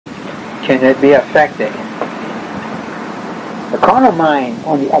can it be affected. The carnal mind,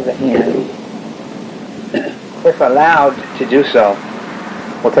 on the other hand, if allowed to do so,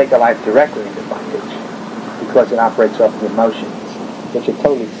 will take the life directly into bondage because it operates off the emotions, which are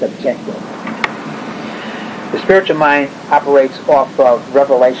totally subjective. The spiritual mind operates off of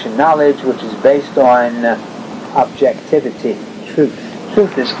revelation knowledge, which is based on objectivity, truth.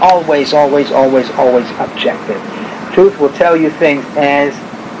 Truth is always, always, always, always objective. Truth will tell you things as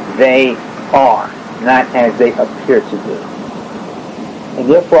they are, not as they appear to be. And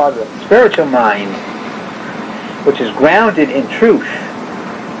therefore, the spiritual mind, which is grounded in truth,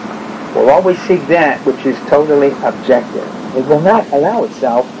 will always seek that which is totally objective. It will not allow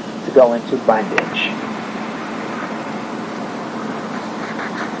itself to go into bondage.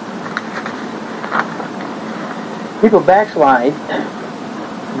 People backslide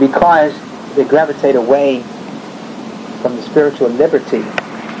because they gravitate away from the spiritual liberty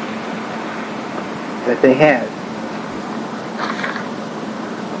that they have.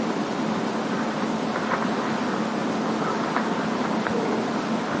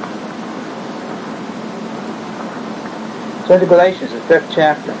 Turn to Galatians, the 5th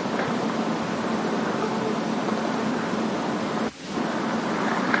chapter.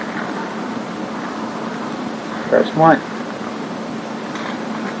 Verse 1.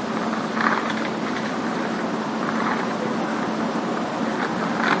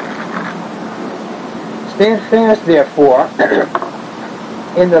 Stand fast, therefore,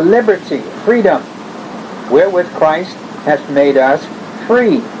 in the liberty, freedom, wherewith Christ hath made us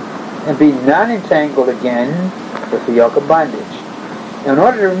free, and be not entangled again with the yoke of bondage. Now, in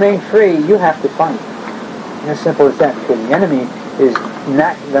order to remain free, you have to fight. And as simple as that, because the enemy is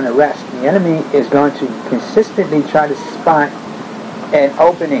not going to rest. The enemy is going to consistently try to spot an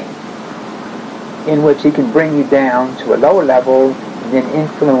opening in which he can bring you down to a lower level and then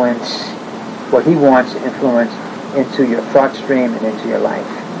influence what he wants to influence into your thought stream and into your life.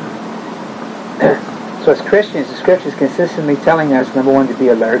 So as Christians, the Scripture is consistently telling us, number one, to be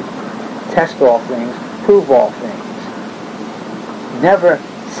alert, test all things, prove all things. Never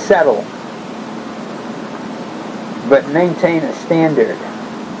settle, but maintain a standard.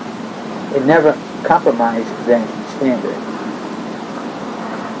 And never compromise that standard.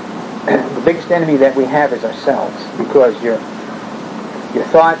 The biggest enemy that we have is ourselves, because your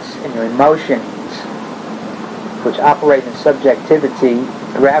thoughts and your emotions, which operate in subjectivity,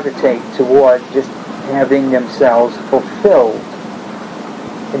 gravitate toward just having themselves fulfilled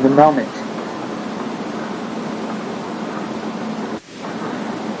in the moment.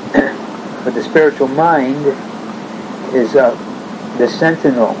 But the spiritual mind is the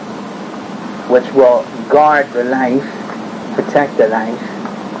sentinel which will guard the life, protect the life,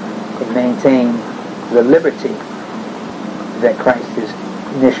 and maintain the liberty that Christ has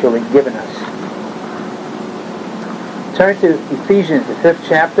initially given us. Turn to Ephesians, the 5th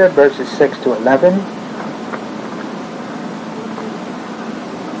chapter, verses 6 to 11.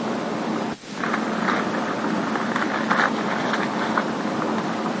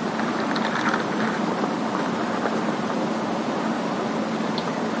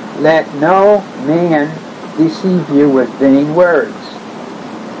 Let no man deceive you with vain words.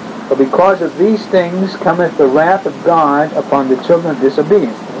 For because of these things cometh the wrath of God upon the children of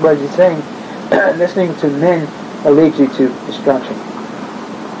disobedience. What he's saying, listening to men will lead you to destruction.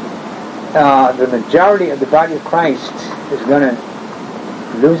 The majority of the body of Christ is going to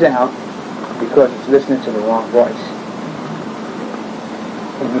lose out because it's listening to the wrong voice.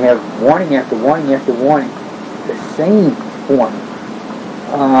 And you have warning after warning after warning. The same warning.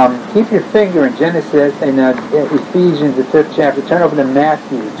 Keep your finger in Genesis, in Ephesians, the 5th chapter. Turn over to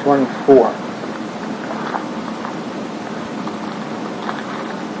Matthew 24.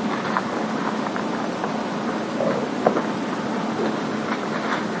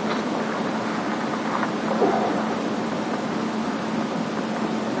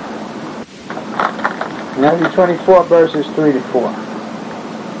 Matthew 24, verses 3 to 4.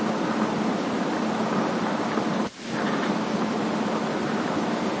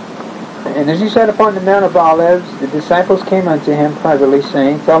 And as he sat upon the Mount of Olives, the disciples came unto him privately,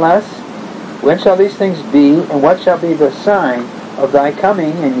 saying, Tell us, when shall these things be, and what shall be the sign of thy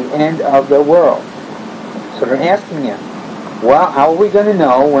coming and the end of the world? So they're asking him, well, how are we going to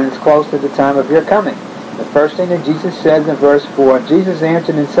know when it's close to the time of your coming? The first thing that Jesus says in verse 4, Jesus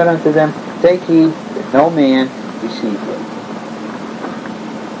answered and said unto them, Take heed that no man deceive you.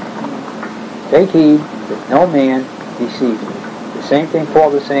 Take heed that no man deceive you. The same thing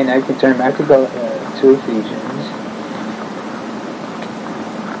Paul was saying. Now you can turn back to Ephesians.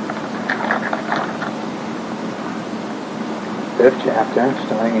 5th chapter,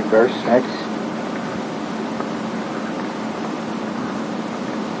 starting in verse 6.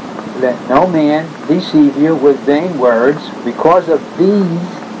 Let no man deceive you with vain words, because of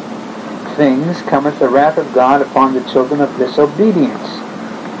these things cometh the wrath of God upon the children of disobedience.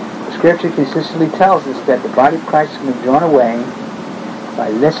 The Scripture consistently tells us that the body of Christ can be drawn away by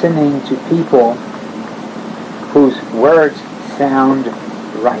listening to people whose words sound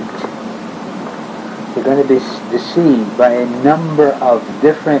right. They're going to be deceived by a number of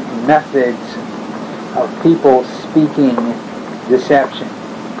different methods of people speaking deception.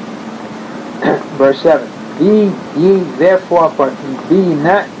 Verse 7, Be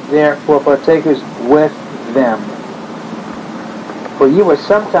not therefore partakers with them. For ye were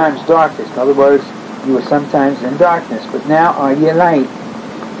sometimes darkness. In other words, you were sometimes in darkness, but now are ye light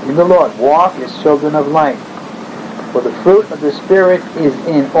in the Lord. Walk as children of light. For the fruit of the Spirit is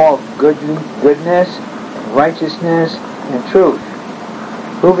in all goodness, and righteousness, and truth,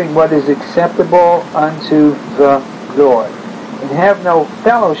 proving what is acceptable unto the Lord. And have no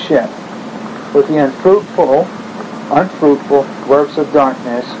fellowship with the unfruitful works of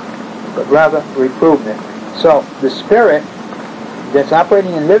darkness, but rather reprove them. So the Spirit that's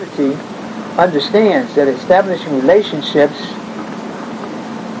operating in liberty understands that establishing relationships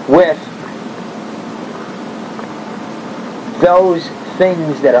with those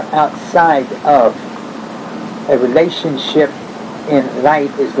things that are outside of a relationship in light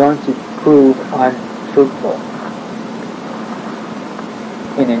is going to prove unfruitful.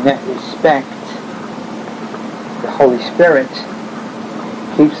 And in that respect, the Holy Spirit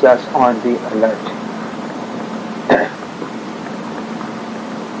keeps us on the alert.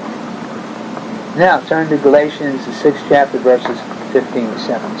 Now turn to Galatians, the 6th chapter, verses 15 to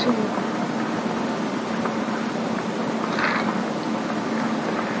 17.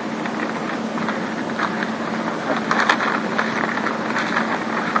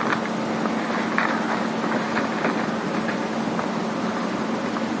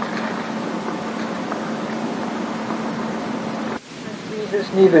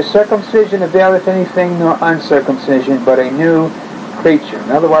 Neither circumcision availeth anything nor uncircumcision, but a new creature. In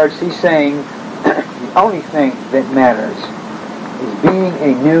other words, he's saying the only thing that matters is being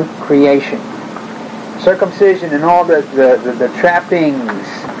a new creation. Circumcision and all the trappings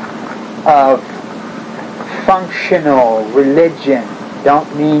of functional religion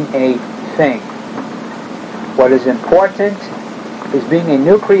don't mean a thing. What is important is being a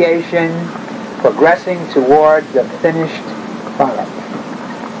new creation, progressing toward the finished product.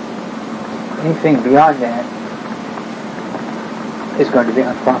 Anything beyond that is going to be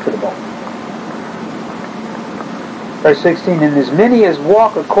unprofitable. Verse 16, And as many as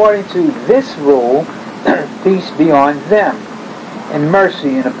walk according to this rule, peace be on them, and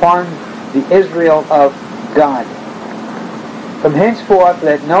mercy, and upon the Israel of God. From henceforth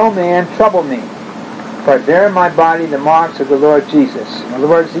let no man trouble me, for I bear in my body the marks of the Lord Jesus. In other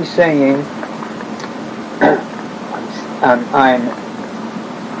words, he's saying, I'm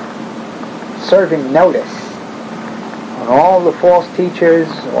serving notice on all the false teachers,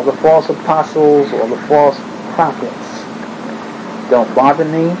 all the false apostles, all the false prophets. Don't bother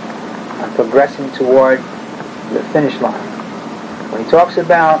me. I'm progressing toward the finish line. When he talks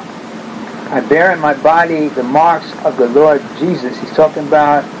about I bear in my body the marks of the Lord Jesus, he's talking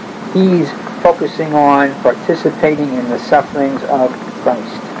about he's focusing on participating in the sufferings of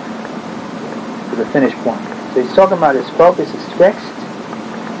Christ to the finish point. So he's talking about his focus is fixed.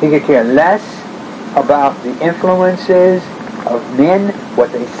 He could care less about the influences of men,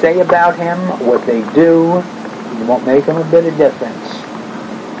 what they say about him, what they do. It won't make him a bit of difference.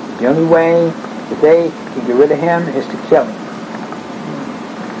 The only way that they can get rid of him is to kill him.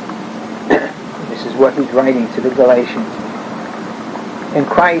 This is what he's writing to the Galatians. In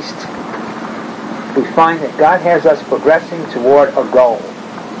Christ, we find that God has us progressing toward a goal.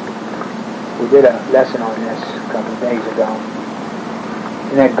 We did a lesson on this a couple of days ago.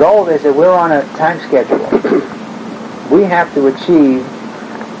 And that goal is that we're on a time schedule. We have to achieve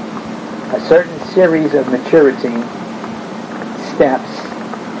a certain series of maturity steps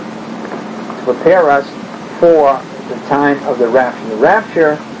to prepare us for the time of the rapture. The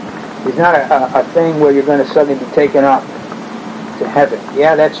rapture is not a thing where you're going to suddenly be taken up to heaven.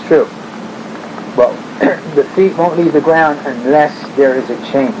 Yeah, that's true. But the feet won't leave the ground unless there is a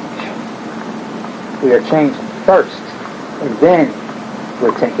change. We are changed first, and then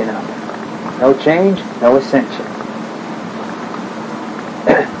we're taken up. No change, no ascension.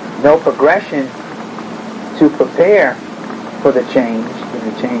 No progression to prepare for the change, and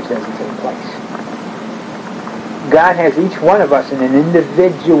the change doesn't take place. God has each one of us in an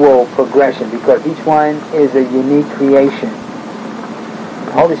individual progression because each one is a unique creation.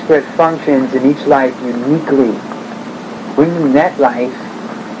 The Holy Spirit functions in each life uniquely, bringing that life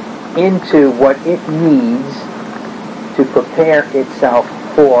into what it needs to prepare itself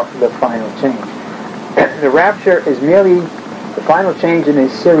for the final change. The rapture is merely the final change in a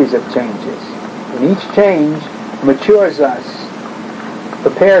series of changes. And each change matures us,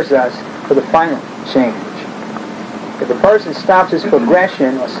 prepares us for the final change. If a person stops his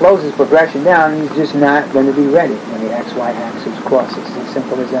progression or slows his progression down, he's just not going to be ready when the XY axis crosses. It's as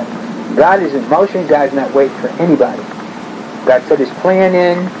simple as that. God is in motion. God's not waiting for anybody. God put his plan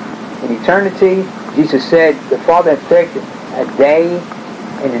in eternity. Jesus said the Father had picked a day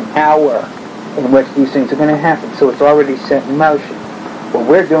and an hour in which these things are going to happen. So it's already set in motion. What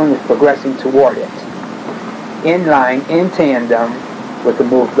we're doing is progressing toward it, in line, in tandem with the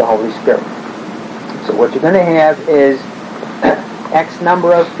move of the Holy Spirit. So what you're going to have is X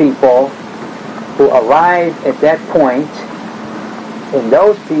number of people who arrive at that point, and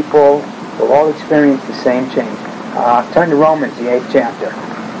those people will all experience the same change. Turn to Romans, the 8th chapter.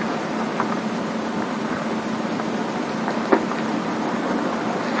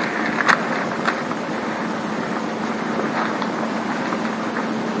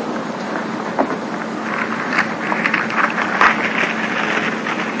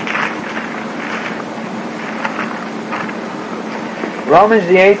 Romans,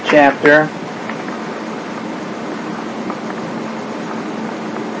 the 8th chapter,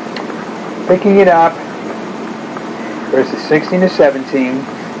 picking it up, verses 16 to 17.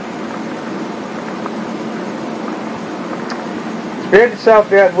 Spirit itself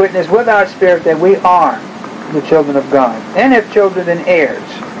beareth witness with our spirit that we are the children of God, and if children, then heirs,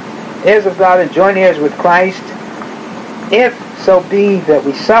 heirs of God and joint heirs with Christ, if so be that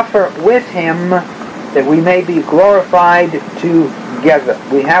we suffer with him, that we may be glorified together.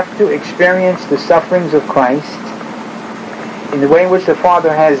 We have to experience the sufferings of Christ in the way in which the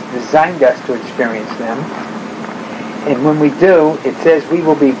Father has designed us to experience them. And when we do, it says we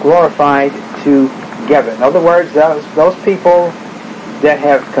will be glorified together. In other words, those people that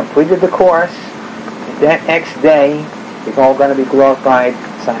have completed the course, that X day, is all going to be glorified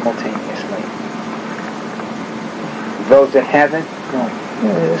simultaneously. Those that haven't, no,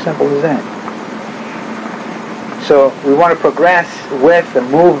 it's as simple as that. So we want to progress with the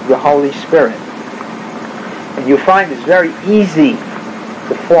move of the Holy Spirit. And you find it's very easy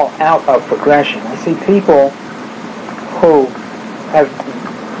to fall out of progression. I see people who have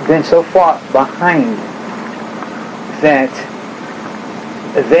been so far behind that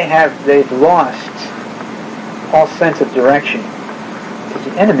they've lost all sense of direction. Because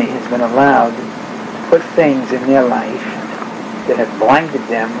the enemy has been allowed to put things in their life that have blinded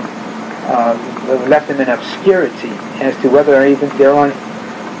them, left them in obscurity as to whether they're even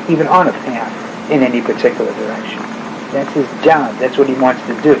on a path in any particular direction. That's his job. That's what he wants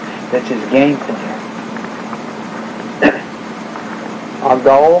to do. That's his game plan. Our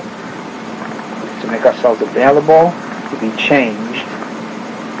goal is to make ourselves available to be changed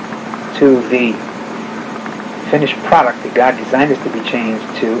to the finished product that God designed us to be changed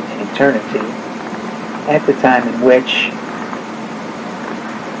to in eternity at the time in which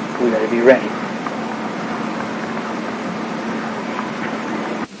we got to be ready.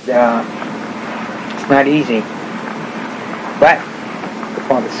 It's not easy, but the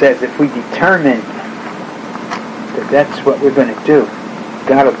Father says if we determine that that's what we're going to do,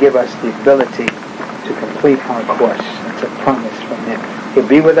 God will give us the ability to complete our course. It's a promise from Him. He'll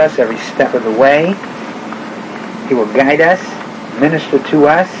be with us every step of the way. He will guide us, minister to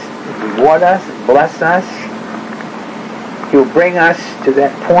us, reward us, bless us. He will bring us to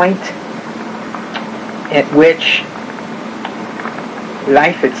that point at which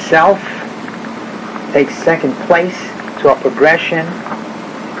life itself takes second place to our progression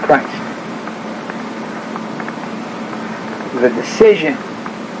in Christ. The decision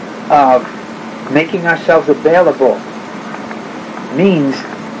of making ourselves available means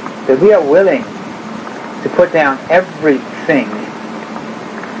that we are willing to put down everything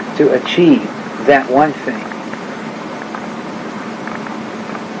to achieve that one thing.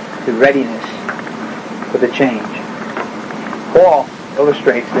 The readiness for the change. Paul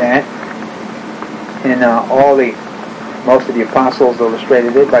illustrates that, and most of the apostles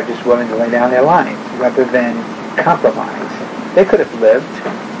illustrated it by just willing to lay down their lives rather than compromise. They could have lived,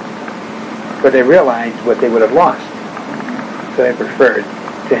 but they realized what they would have lost. So they preferred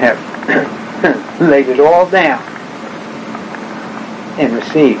to have laid it all down and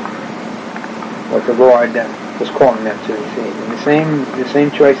receive what the Lord was calling them to receive. And the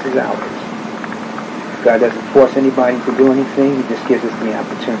same choice is ours. God doesn't force anybody to do anything. He just gives us the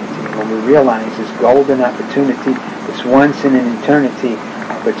opportunity. When we realize this golden opportunity, this once in an eternity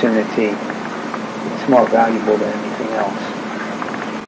opportunity is more valuable than anything else.